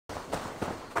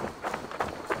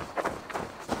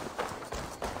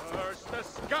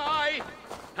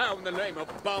in the name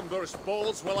of Bomber's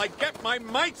balls will I get my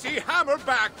mighty hammer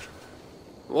back?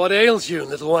 What ails you,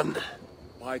 little one?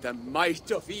 By the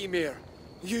might of Ymir,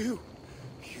 you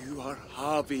are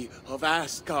Travi of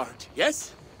Asgard,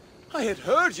 yes? I had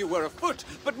heard you were afoot,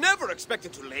 but never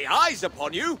expected to lay eyes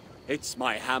upon you. It's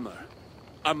my hammer.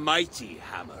 A mighty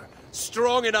hammer,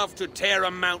 strong enough to tear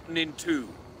a mountain in two.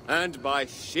 And by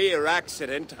sheer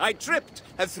accident, I tripped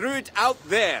and threw it out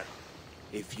there.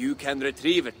 If you can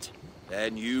retrieve it,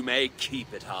 then you may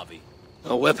keep it, Travi.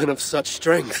 A weapon of such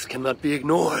strength cannot be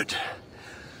ignored.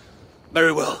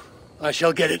 Very well, I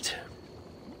shall get it.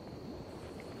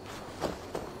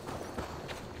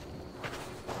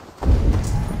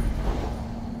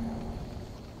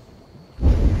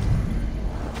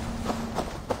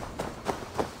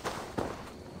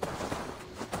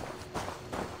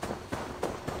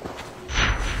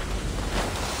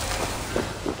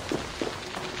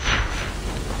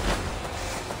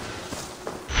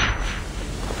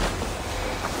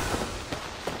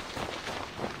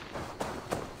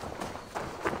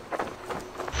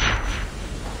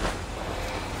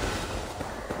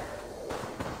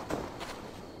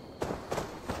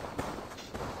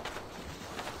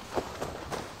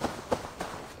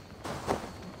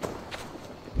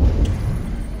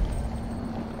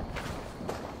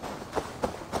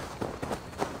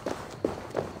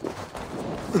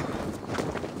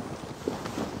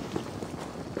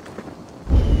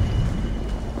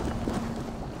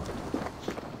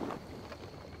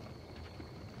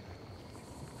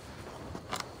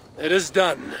 It is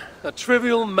done. A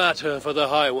trivial matter for the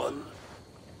High One.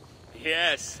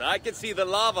 Yes, I can see the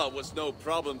lava was no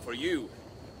problem for you.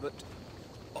 But...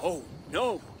 oh,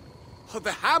 no. Oh,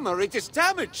 the hammer, it is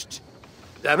damaged.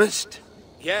 Damaged?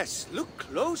 Yes, look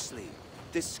closely.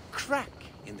 This crack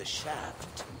in the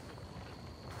shaft.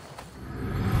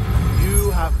 You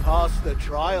have passed the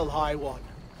trial, High One.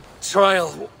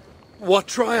 Trial? What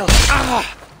trial?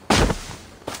 Ah!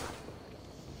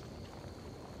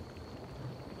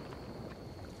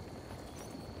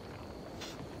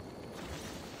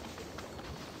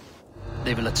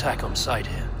 They will attack on sight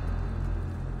here.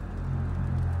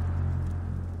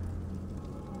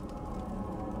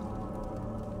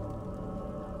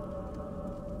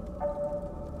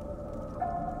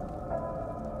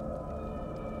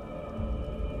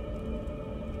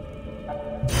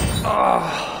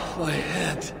 Ah, my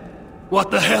head.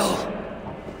 What the hell?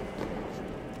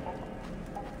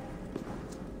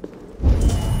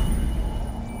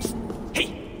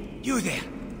 Hey, you there.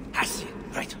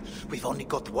 Right, we've only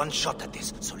got one shot at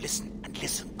this, so listen, and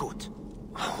listen good.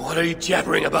 What are you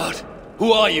jabbering about?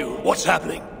 Who are you? What's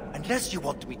happening? Unless you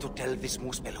want me to tell this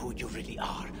Moosebell who you really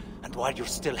are, and while you're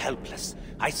still helpless,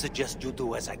 I suggest you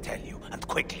do as I tell you, and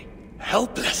quickly.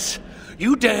 Helpless?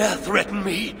 You dare threaten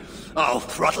me? I'll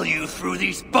throttle you through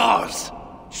these bars!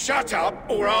 Shut up,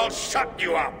 or I'll shut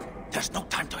you up! There's no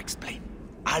time to explain.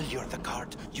 I'll lure the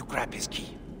guard, you grab his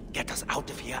key. Get us out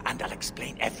of here, and I'll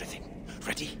explain everything.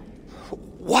 Ready?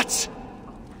 What?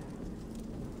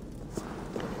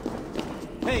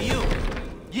 Hey, you!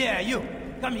 Yeah, you!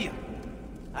 Come here.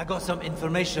 I got some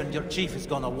information your chief is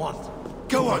gonna want.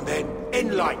 Go on then,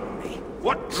 enlighten me.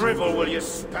 What drivel will you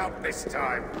spout this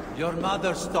time? Your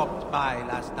mother stopped by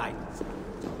last night.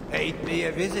 Paid me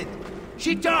a visit.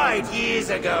 She died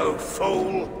years ago,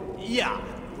 fool! Yeah,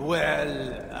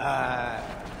 well,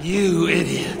 You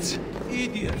idiot.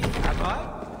 idiot, am I?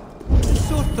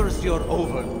 Surtur's your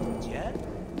overlord, yeah?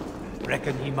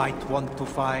 Reckon he might want to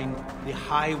find the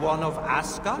High One of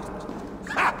Asgard?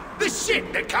 Ha! The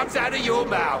shit that comes out of your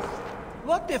mouth!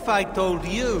 What if I told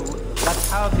you that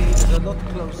Travi is a lot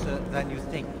closer than you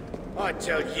think? I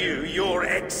tell you, your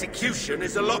execution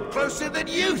is a lot closer than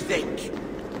you think!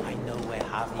 I know where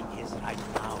Travi is right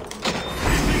now.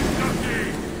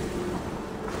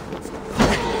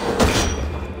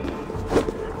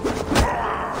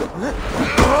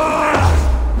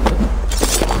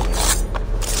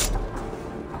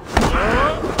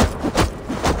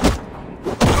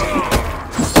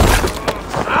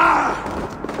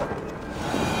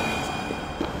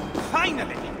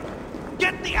 Finally!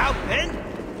 Get me out, then!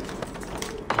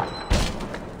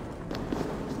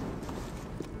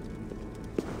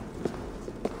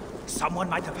 Someone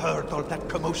might have heard all that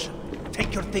commotion.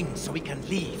 Take your things so we can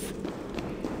leave.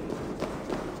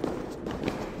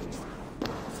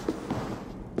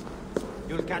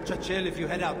 You'll catch a chill if you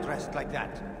head out dressed like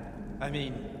that. I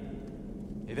mean,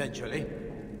 eventually.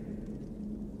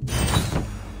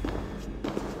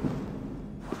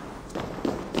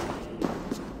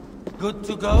 Good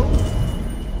to go?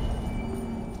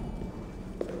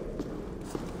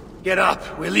 Get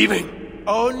up, we're leaving.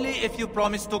 Only if you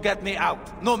promise to get me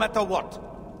out, no matter what.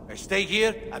 I stay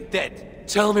here, I'm dead.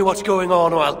 Tell me what's going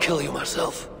on or I'll kill you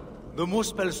myself. The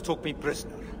Muspels took me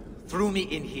prisoner, threw me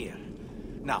in here.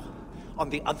 Now, on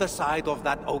the other side of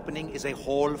that opening is a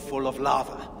hole full of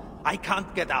lava. I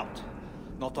can't get out.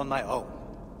 Not on my own.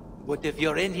 But if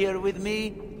you're in here with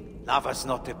me, lava's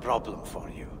not a problem for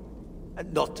you.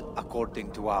 And not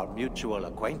according to our mutual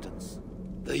acquaintance.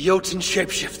 The Jotun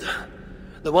shapeshifter.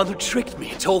 The one who tricked me,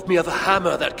 told me of a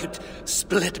hammer that could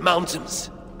split mountains.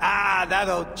 Ah, that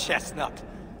old chestnut.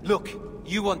 Look,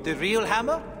 you want the real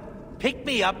hammer? Pick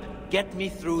me up, get me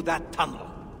through that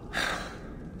tunnel.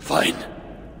 Fine.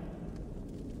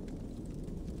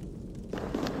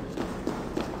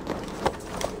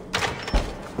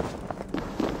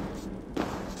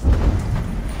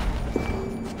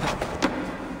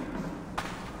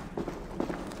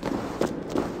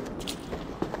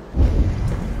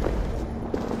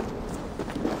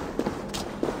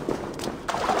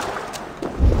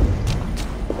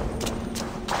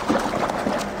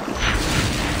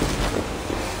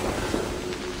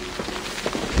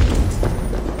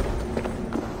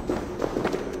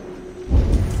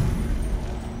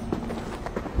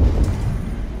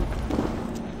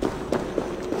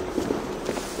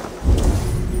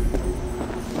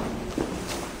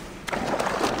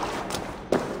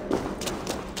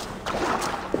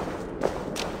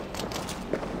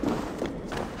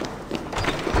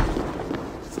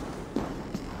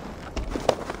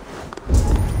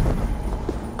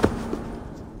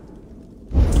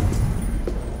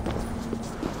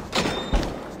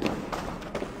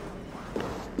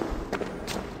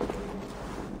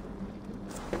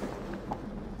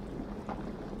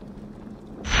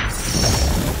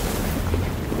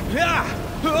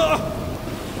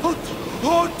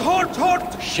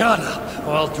 Shut up,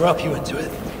 or I'll drop you into it.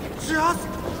 Just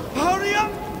hurry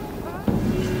up!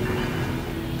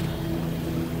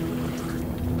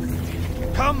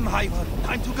 Come, Ivar,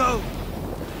 time to go.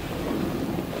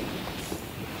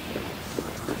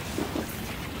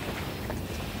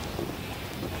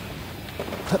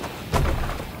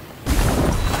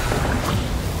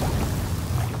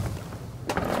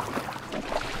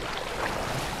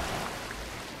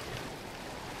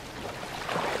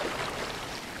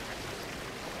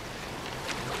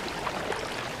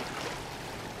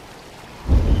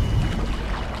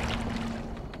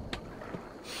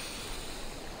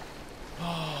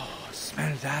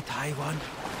 Smell that, Ivan?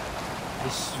 The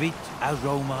sweet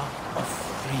aroma of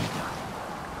freedom.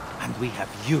 And we have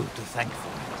you to thank for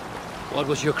it. What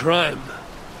was your crime?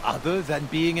 Other than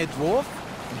being a dwarf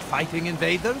and fighting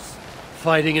invaders?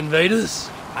 Fighting invaders?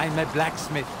 I'm a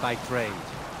blacksmith by trade.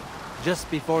 Just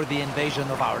before the invasion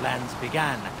of our lands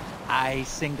began, I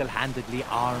single-handedly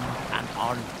armed an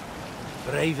army.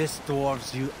 Bravest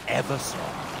dwarves you ever saw.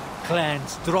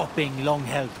 Clans dropping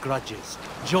long-held grudges,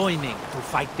 joining to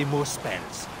fight the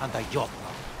Muspels and the Jotun.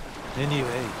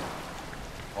 Anyway,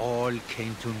 all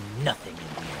came to nothing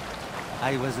in the end.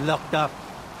 I was locked up.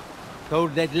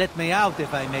 Told they'd let me out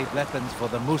if I made weapons for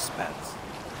the Muspels.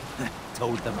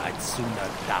 Told them I'd sooner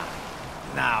die.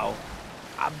 Now,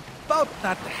 about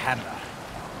that hammer.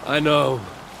 I know.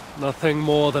 Nothing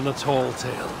more than a tall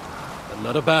tale. And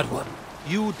not a bad one.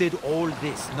 You did all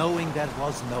this knowing there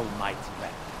was no mighty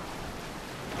weapon.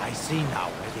 I see now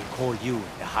why they call you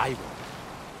the High One.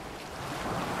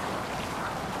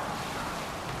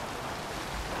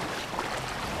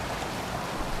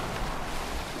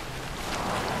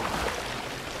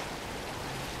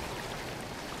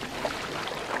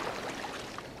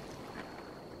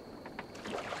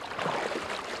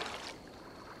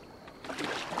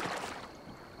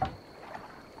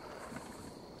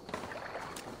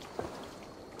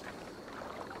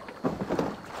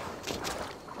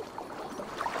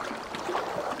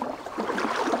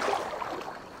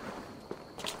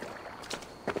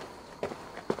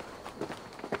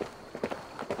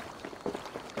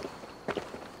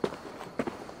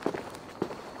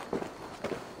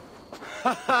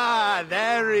 Ha!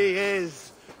 There he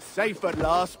is. Safe at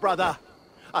last, brother.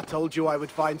 I told you I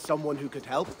would find someone who could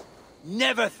help.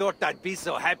 Never thought I'd be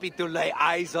so happy to lay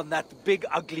eyes on that big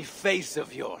ugly face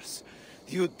of yours.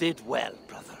 You did well,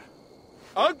 brother.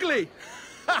 Ugly?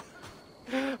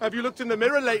 Have you looked in the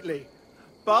mirror lately?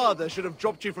 Father should have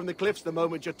dropped you from the cliffs the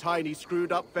moment your tiny,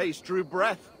 screwed-up face drew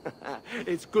breath.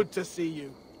 It's good to see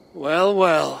you. Well,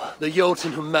 well, the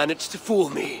Jotun who managed to fool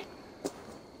me.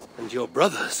 And your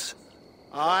brothers.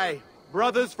 Aye,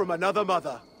 brothers from another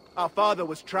mother. Our father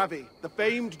was Travi, the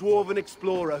famed dwarven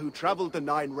explorer who traveled the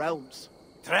 9 realms.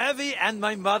 Travi and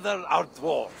my mother are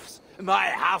dwarves. My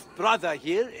half-brother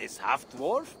here is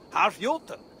half-dwarf,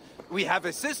 half-Jotun. We have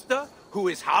a sister who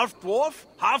is half-dwarf,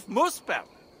 half-Muspel.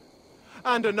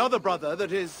 And another brother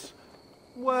that is,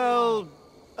 well,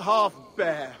 half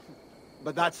bear.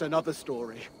 But that's another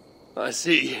story. I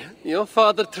see. Your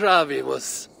father Travi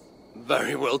was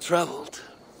very well traveled.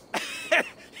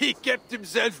 He kept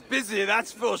himself busy,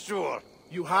 that's for sure.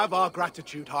 You have our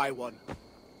gratitude, High One.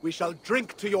 We shall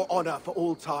drink to your honor for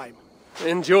all time.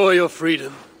 Enjoy your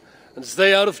freedom, and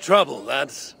stay out of trouble,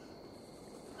 lads.